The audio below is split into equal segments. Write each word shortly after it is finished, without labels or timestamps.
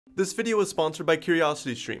This video is sponsored by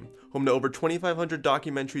CuriosityStream, home to over 2,500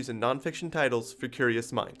 documentaries and nonfiction titles for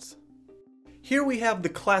curious minds. Here we have the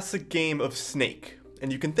classic game of Snake,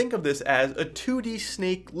 and you can think of this as a 2D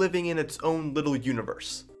snake living in its own little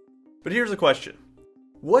universe. But here's a question.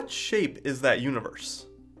 What shape is that universe?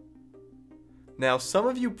 Now, some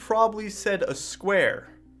of you probably said a square,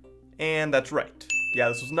 and that's right. Yeah,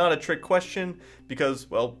 this was not a trick question because,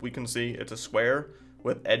 well, we can see it's a square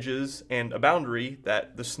with edges and a boundary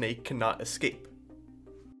that the snake cannot escape.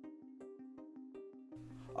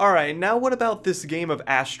 Alright, now what about this game of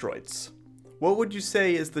asteroids? What would you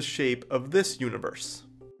say is the shape of this universe?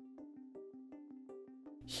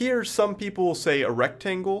 Here, some people will say a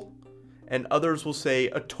rectangle, and others will say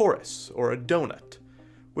a torus or a donut,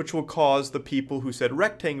 which will cause the people who said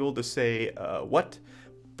rectangle to say, what?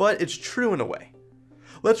 But it's true in a way.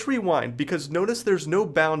 Let's rewind, because notice there's no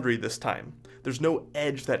boundary this time. There's no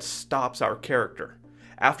edge that stops our character.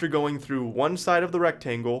 After going through one side of the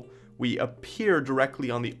rectangle, we appear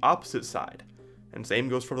directly on the opposite side, and same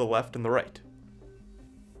goes for the left and the right.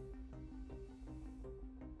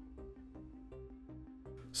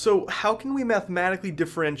 So how can we mathematically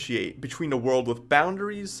differentiate between a world with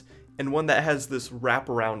boundaries and one that has this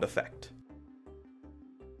wraparound effect?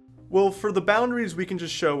 Well, for the boundaries we can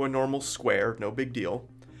just show a normal square, no big deal.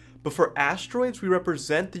 But for asteroids we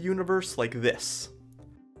represent the universe like this.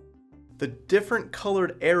 The different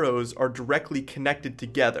colored arrows are directly connected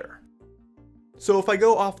together. So if I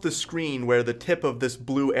go off the screen where the tip of this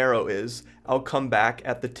blue arrow is, I'll come back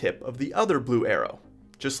at the tip of the other blue arrow,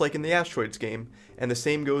 just like in the asteroids game, and the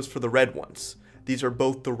same goes for the red ones. These are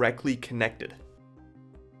both directly connected.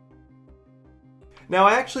 Now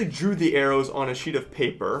I actually drew the arrows on a sheet of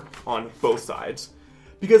paper on both sides,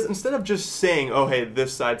 because instead of just saying, oh hey,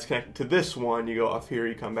 this side's connected to this one, you go off here,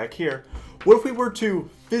 you come back here, what if we were to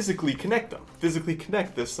physically connect them? Physically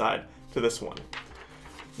connect this side to this one?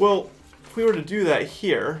 Well, if we were to do that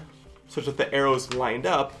here, such that the arrows lined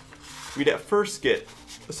up, we'd at first get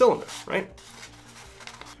a cylinder, right?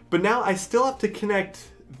 But now I still have to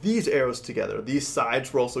connect these arrows together. These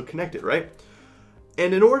sides were also connected, right?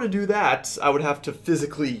 And in order to do that, I would have to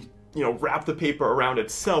physically, wrap the paper around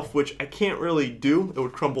itself, which I can't really do. It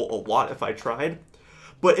would crumble a lot if I tried.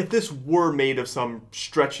 But if this were made of some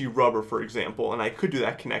stretchy rubber, for example, and I could do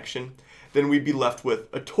that connection, then we'd be left with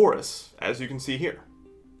a torus, as you can see here.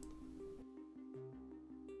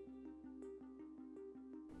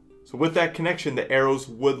 So with that connection, the arrows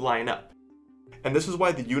would line up. And this is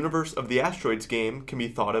why the universe of the asteroids game can be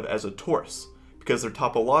thought of as a torus, because they're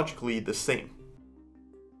topologically the same.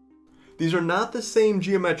 These are not the same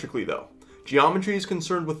geometrically though. Geometry is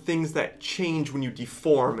concerned with things that change when you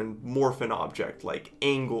deform and morph an object, like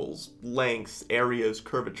angles, lengths, areas,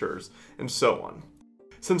 curvatures, and so on.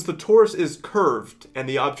 Since the torus is curved and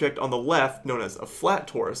the object on the left, known as a flat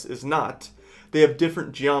torus, is not, they have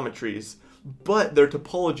different geometries, but their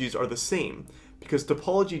topologies are the same, because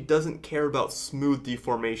topology doesn't care about smooth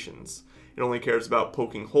deformations. It only cares about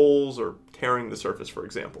poking holes or tearing the surface, for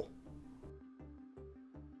example.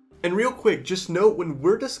 And real quick, just note when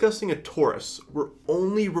we're discussing a torus, we're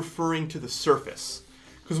only referring to the surface,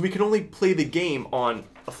 because we can only play the game on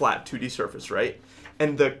a flat 2D surface, right?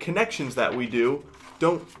 And the connections that we do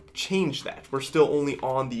don't change that. We're still only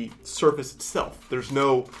on the surface itself. There's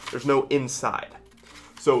no inside.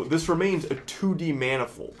 So this remains a 2D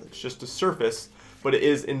manifold. It's just a surface, but it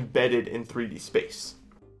is embedded in 3D space.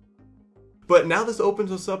 But now this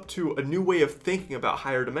opens us up to a new way of thinking about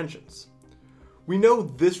higher dimensions. We know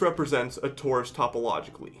this represents a torus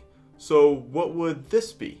topologically. So what would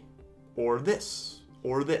this be? Or this?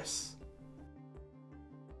 Or this?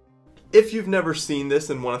 If you've never seen this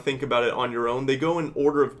and want to think about it on your own, they go in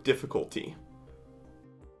order of difficulty.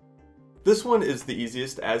 This one is the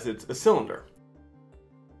easiest as it's a cylinder.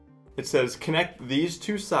 It says connect these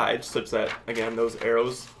two sides such that, again, those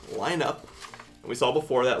arrows line up. And we saw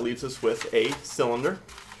before that leaves us with a cylinder.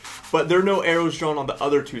 But there are no arrows drawn on the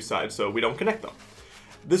other two sides, so we don't connect them.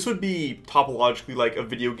 This would be topologically like a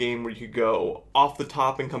video game where you could go off the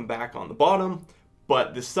top and come back on the bottom,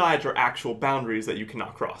 but the sides are actual boundaries that you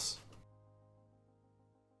cannot cross.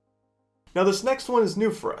 Now this next one is new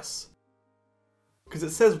for us, because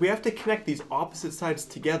it says we have to connect these opposite sides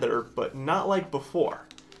together, but not like before.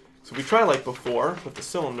 So if we try like before with the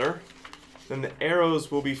cylinder, then the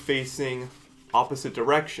arrows will be facing opposite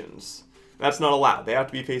directions. That's not allowed. They have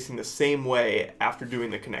to be facing the same way after doing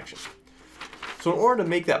the connection. So in order to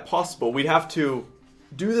make that possible, we'd have to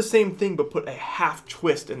do the same thing but put a half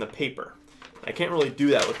twist in the paper. I can't really do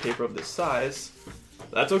that with paper of this size.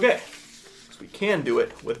 That's okay, because we can do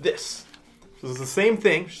it with this. So it's the same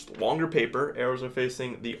thing, just longer paper. Arrows are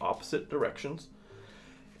facing the opposite directions.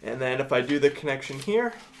 And then if I do the connection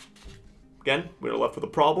here, again, we're left with a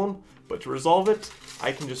problem, but to resolve it,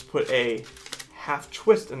 I can just put a half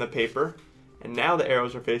twist in the paper, and now the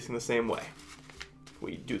arrows are facing the same way. If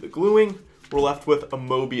we do the gluing, we're left with a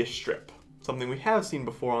Mobius strip, something we have seen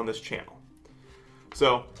before on this channel.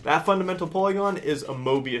 So that fundamental polygon is a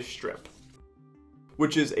Mobius strip,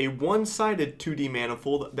 which is a one-sided 2D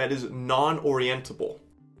manifold that is non-orientable.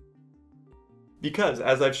 Because,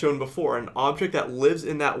 as I've shown before, an object that lives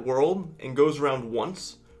in that world and goes around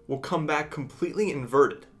once will come back completely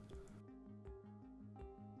inverted.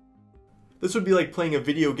 This would be like playing a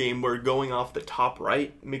video game where going off the top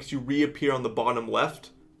right makes you reappear on the bottom left,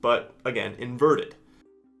 but again, inverted.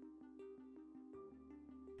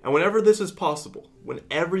 And whenever this is possible,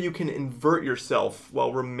 whenever you can invert yourself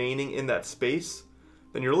while remaining in that space,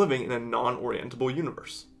 then you're living in a non-orientable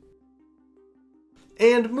universe.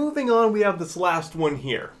 And moving on, we have this last one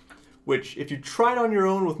here, which if you tried on your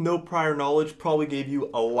own with no prior knowledge, probably gave you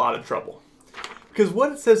a lot of trouble. Because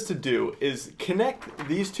what it says to do is connect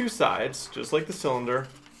these two sides, just like the cylinder,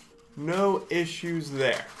 no issues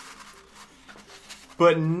there.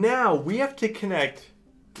 But now we have to connect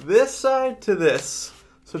this side to this,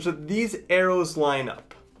 such that these arrows line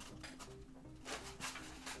up.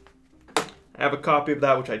 I have a copy of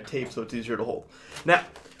that which I taped so it's easier to hold. Now,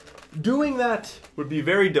 doing that would be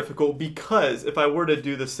very difficult because if I were to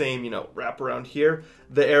do the same, wrap around here,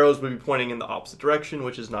 the arrows would be pointing in the opposite direction,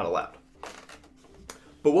 which is not allowed.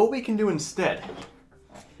 But what we can do instead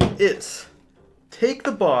is take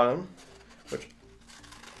the bottom, which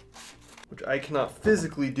I cannot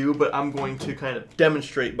physically do, but I'm going to kind of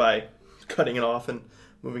demonstrate by cutting it off and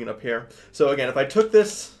moving it up here. So again, if I took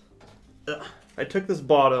this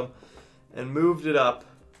bottom and moved it up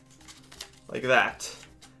like that,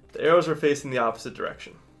 the arrows are facing the opposite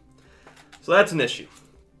direction. So that's an issue.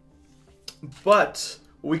 But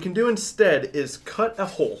what we can do instead is cut a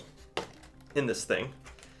hole in this thing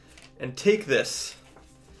and take this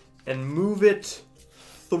and move it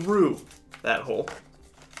through that hole.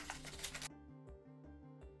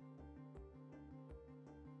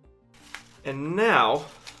 And now,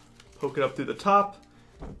 poke it up through the top,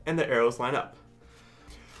 and the arrows line up.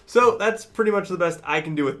 So that's pretty much the best I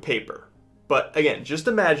can do with paper. But again, just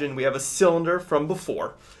imagine we have a cylinder from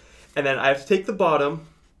before, and then I have to take the bottom,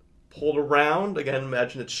 pull it around, again,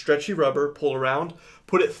 imagine it's stretchy rubber, pull around,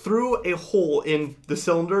 put it through a hole in the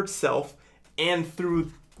cylinder itself, and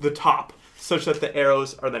through the top, such that the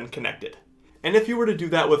arrows are then connected. And if you were to do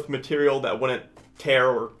that with material that wouldn't tear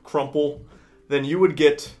or crumple, then you would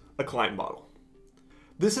get a Klein bottle.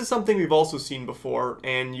 This is something we've also seen before,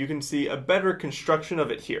 and you can see a better construction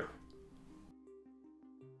of it here.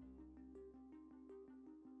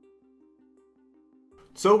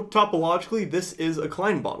 So topologically, this is a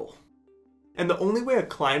Klein bottle. And the only way a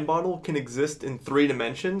Klein bottle can exist in 3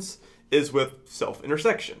 dimensions is with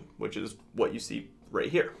self-intersection, which is what you see right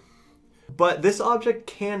here. But this object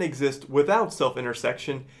can exist without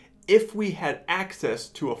self-intersection if we had access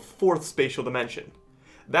to a 4th spatial dimension.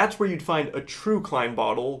 That's where you'd find a true Klein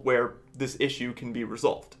bottle where this issue can be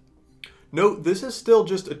resolved. Note, this is still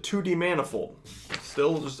just a 2D manifold,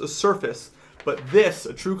 still just a surface, but this,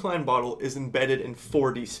 a true Klein bottle, is embedded in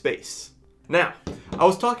 4D space. Now, I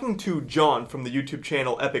was talking to John from the YouTube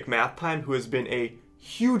channel Epic Math Time, who has been a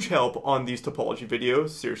huge help on these topology videos.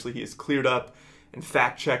 Seriously, he has cleared up and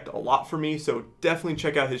fact-checked a lot for me, so definitely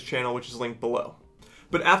check out his channel, which is linked below.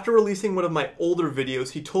 But after releasing one of my older videos,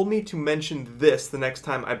 he told me to mention this the next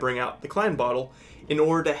time I bring out the Klein bottle in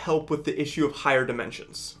order to help with the issue of higher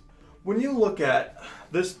dimensions. When you look at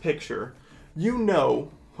this picture, you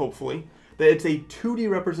know, hopefully, that it's a 2D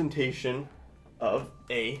representation of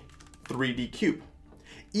a 3D cube.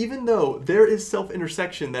 Even though there is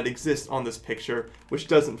self-intersection that exists on this picture, which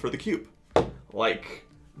doesn't for the cube. Like,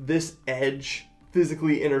 this edge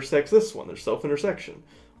physically intersects this one, there's self-intersection.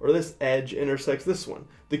 Or this edge intersects this one.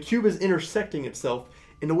 The cube is intersecting itself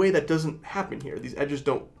in a way that doesn't happen here. These edges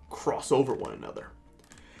don't cross over one another.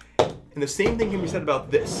 And the same thing can be said about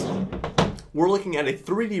this. We're looking at a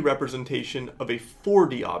 3D representation of a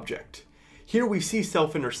 4D object. Here we see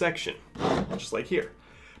self-intersection, just like here.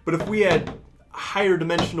 But if we had higher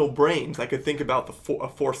dimensional brains that could think about a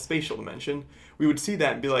 4th spatial dimension, we would see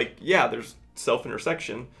that and be like, yeah, there's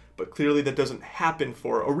self-intersection, but clearly that doesn't happen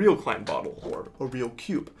for a real Klein bottle or a real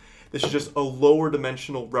cube. This is just a lower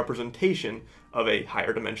dimensional representation of a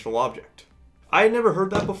higher dimensional object. I had never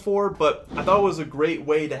heard that before, but I thought it was a great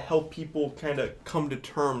way to help people kind of come to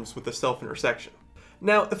terms with the self-intersection.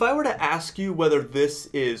 Now, if I were to ask you whether this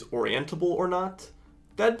is orientable or not,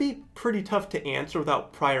 That'd be pretty tough to answer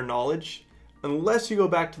without prior knowledge, unless you go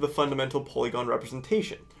back to the fundamental polygon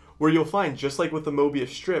representation, where you'll find, just like with the Mobius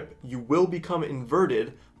strip, you will become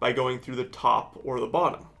inverted by going through the top or the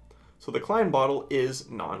bottom. So the Klein bottle is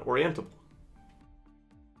non-orientable.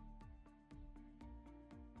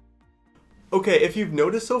 Okay, if you've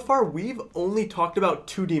noticed so far, we've only talked about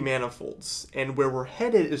 2D manifolds, and where we're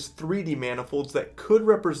headed is 3D manifolds that could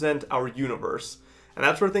represent our universe, and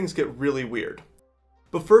that's where things get really weird.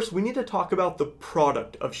 But first, we need to talk about the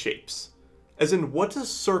product of shapes. As in, what's a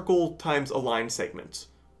circle times a line segment?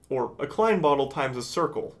 Or a Klein bottle times a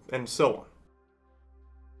circle, and so on.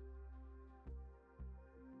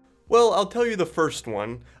 Well, I'll tell you the first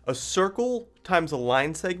one. A circle times a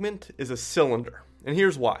line segment is a cylinder, and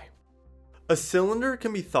here's why. A cylinder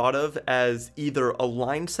can be thought of as either a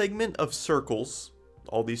line segment of circles,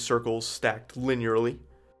 all these circles stacked linearly,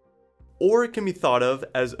 or it can be thought of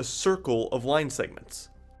as a circle of line segments.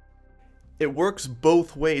 It works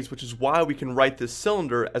both ways, which is why we can write this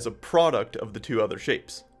cylinder as a product of the two other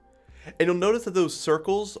shapes. And you'll notice that those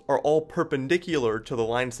circles are all perpendicular to the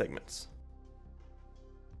line segments.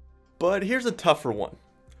 But here's a tougher one.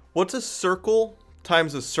 What's a circle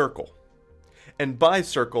times a circle? And by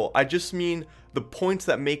circle, I just mean the points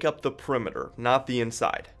that make up the perimeter, not the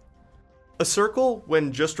inside. A circle,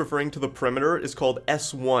 when just referring to the perimeter, is called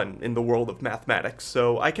S1 in the world of mathematics,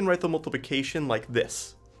 so I can write the multiplication like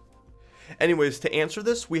this. Anyways, to answer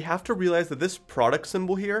this, we have to realize that this product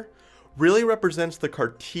symbol here really represents the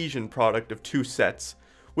Cartesian product of two sets,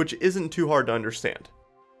 which isn't too hard to understand.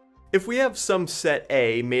 If we have some set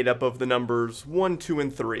A made up of the numbers 1, 2,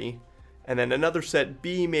 and 3, and then another set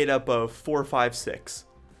B made up of 4, 5, 6,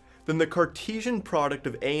 then the Cartesian product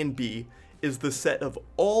of A and B is the set of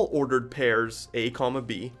all ordered pairs A,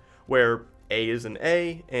 B, where A is in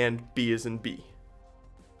A and B is in B.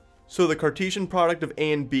 So the Cartesian product of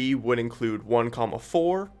A and B would include 1,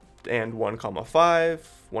 4, and 1, 5,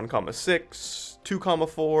 1, 6, 2,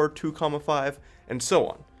 4, 2, 5, and so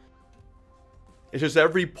on. It's just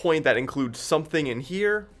every point that includes something in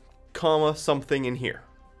here, comma, something in here.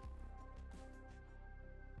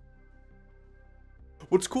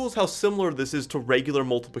 What's cool is how similar this is to regular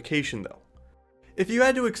multiplication though. If you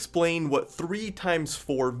had to explain what 3 times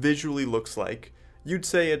 4 visually looks like, you'd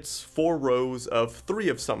say it's 4 rows of 3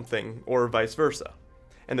 of something, or vice versa,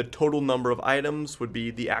 and the total number of items would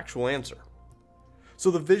be the actual answer.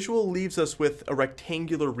 So the visual leaves us with a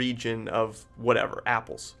rectangular region of whatever,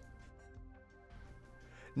 apples.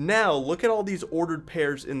 Now look at all these ordered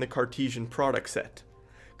pairs in the Cartesian product set,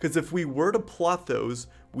 because if we were to plot those,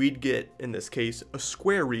 we'd get, in this case, a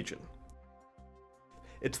square region.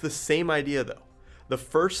 It's the same idea though. The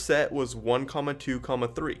first set was 1, 2,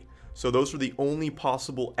 3, so those are the only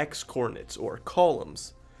possible x-coordinates, or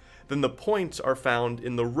columns. Then the points are found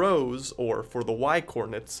in the rows, or for the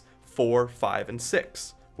y-coordinates, 4, 5, and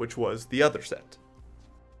 6, which was the other set.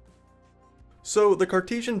 So the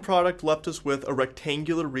Cartesian product left us with a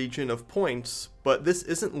rectangular region of points, but this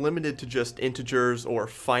isn't limited to just integers or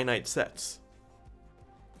finite sets.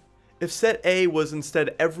 If set A was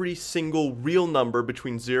instead every single real number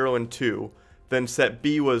between 0 and 2, then set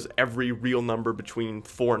B was every real number between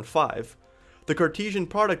 4 and 5, the Cartesian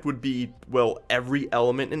product would be, well, every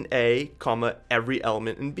element in A, comma, every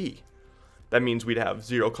element in B. That means we'd have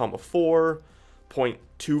 0, 4,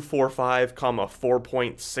 0.245,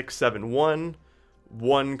 4.671,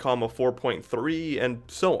 1, 4.3, and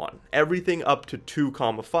so on. Everything up to 2,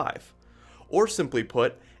 5. Or simply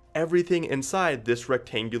put, everything inside this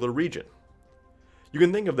rectangular region. You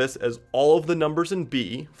can think of this as all of the numbers in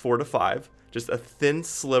B, 4 to 5, just a thin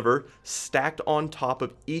sliver stacked on top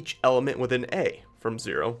of each element within A, from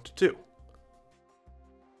 0 to 2.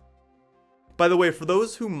 By the way, for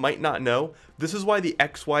those who might not know, this is why the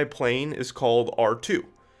xy plane is called R2.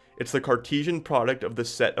 It's the Cartesian product of the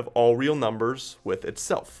set of all real numbers with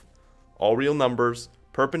itself. All real numbers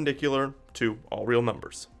perpendicular to all real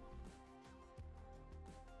numbers.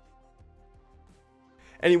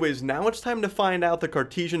 Anyways, now it's time to find out the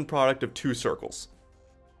Cartesian product of two circles.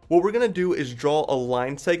 What we're going to do is draw a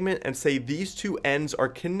line segment and say these two ends are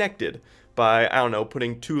connected by, I don't know,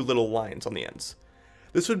 putting 2 little lines on the ends.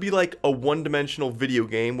 This would be like a one-dimensional video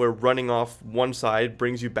game where running off one side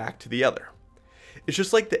brings you back to the other. It's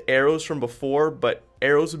just like the arrows from before, but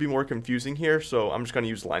arrows would be more confusing here, so I'm just going to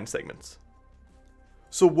use line segments.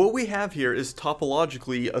 So what we have here is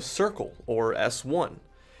topologically a circle, or S1.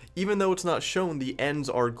 Even though it's not shown, the ends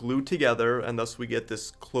are glued together, and thus we get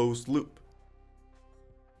this closed loop.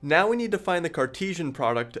 Now we need to find the Cartesian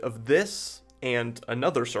product of this and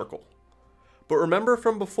another circle. But remember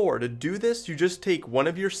from before, to do this, you just take one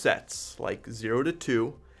of your sets, like 0 to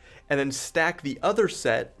 2, and then stack the other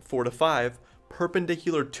set, 4 to 5,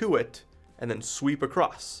 perpendicular to it, and then sweep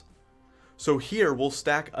across. So here we'll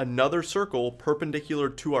stack another circle perpendicular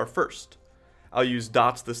to our first. I'll use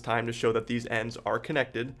dots this time to show that these ends are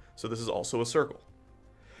connected, so this is also a circle.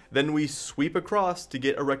 Then we sweep across to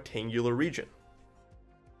get a rectangular region.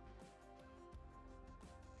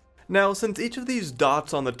 Now, since each of these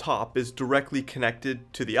dots on the top is directly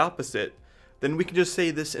connected to the opposite, then we can just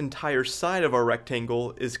say this entire side of our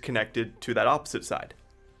rectangle is connected to that opposite side.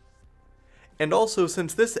 And also,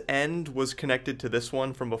 since this end was connected to this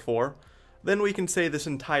one from before, then we can say this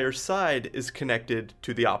entire side is connected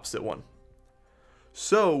to the opposite one.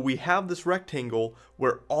 So we have this rectangle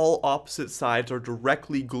where all opposite sides are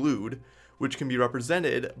directly glued, which can be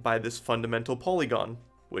represented by this fundamental polygon,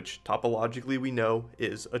 which topologically we know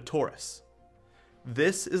is a torus.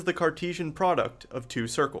 This is the Cartesian product of two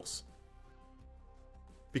circles.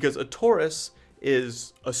 Because a torus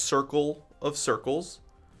is a circle of circles,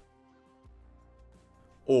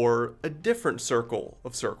 or a different circle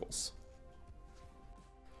of circles.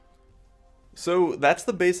 So that's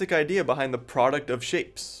the basic idea behind the product of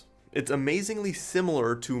shapes. It's amazingly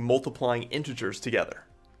similar to multiplying integers together.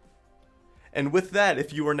 And with that,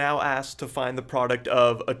 if you are now asked to find the product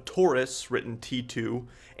of a torus, written T2,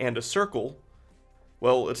 and a circle,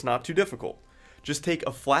 well, it's not too difficult. Just take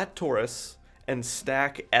a flat torus and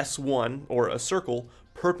stack S1, or a circle,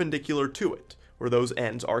 perpendicular to it, where those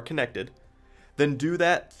ends are connected. Then do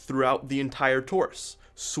that throughout the entire torus,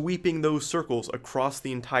 sweeping those circles across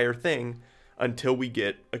the entire thing until we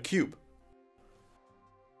get a cube.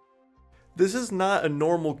 This is not a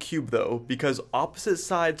normal cube though, because opposite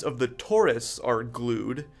sides of the torus are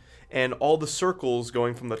glued, and all the circles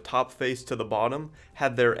going from the top face to the bottom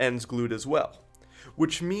had their ends glued as well,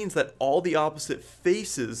 which means that all the opposite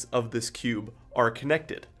faces of this cube are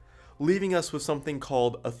connected, leaving us with something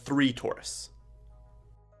called a 3 torus.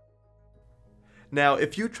 Now,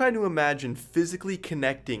 if you try to imagine physically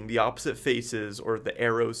connecting the opposite faces, or the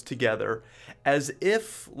arrows, together, as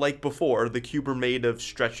if, like before, the cube were made of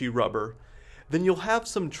stretchy rubber, then you'll have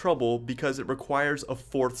some trouble because it requires a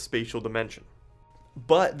 4th spatial dimension.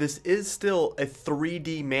 But this is still a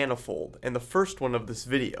 3D manifold, and the first one of this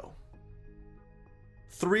video.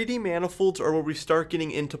 3D manifolds are where we start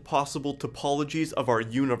getting into possible topologies of our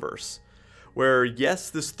universe, where yes,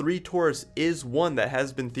 this 3 torus is one that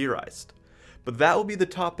has been theorized. But that will be the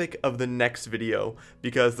topic of the next video,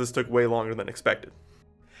 because this took way longer than expected.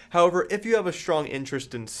 However, if you have a strong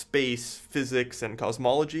interest in space, physics, and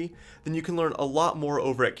cosmology, then you can learn a lot more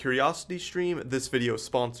over at CuriosityStream, this video's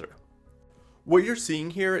sponsor. What you're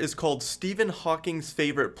seeing here is called Stephen Hawking's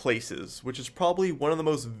Favorite Places, which is probably one of the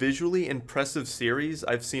most visually impressive series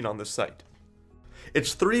I've seen on this site.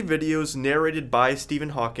 It's 3 videos narrated by Stephen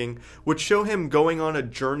Hawking, which show him going on a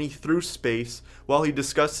journey through space while he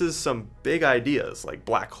discusses some big ideas like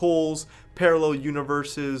black holes, parallel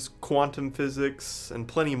universes, quantum physics, and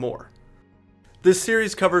plenty more. This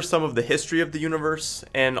series covers some of the history of the universe,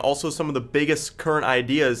 and also some of the biggest current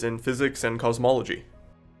ideas in physics and cosmology.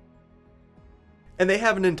 And they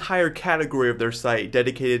have an entire category of their site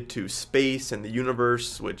dedicated to space and the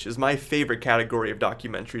universe, which is my favorite category of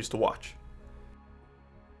documentaries to watch.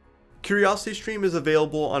 CuriosityStream is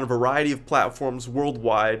available on a variety of platforms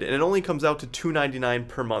worldwide, and it only comes out to $2.99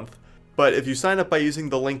 per month. But if you sign up by using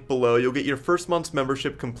the link below, you'll get your first month's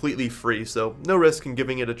membership completely free, so no risk in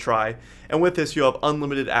giving it a try. And with this, you'll have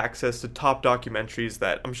unlimited access to top documentaries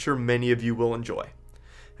that I'm sure many of you will enjoy.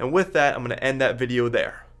 And with that, I'm going to end that video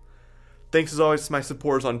there. Thanks as always to my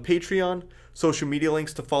supporters on Patreon. Social media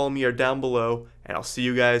links to follow me are down below, and I'll see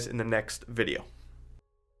you guys in the next video.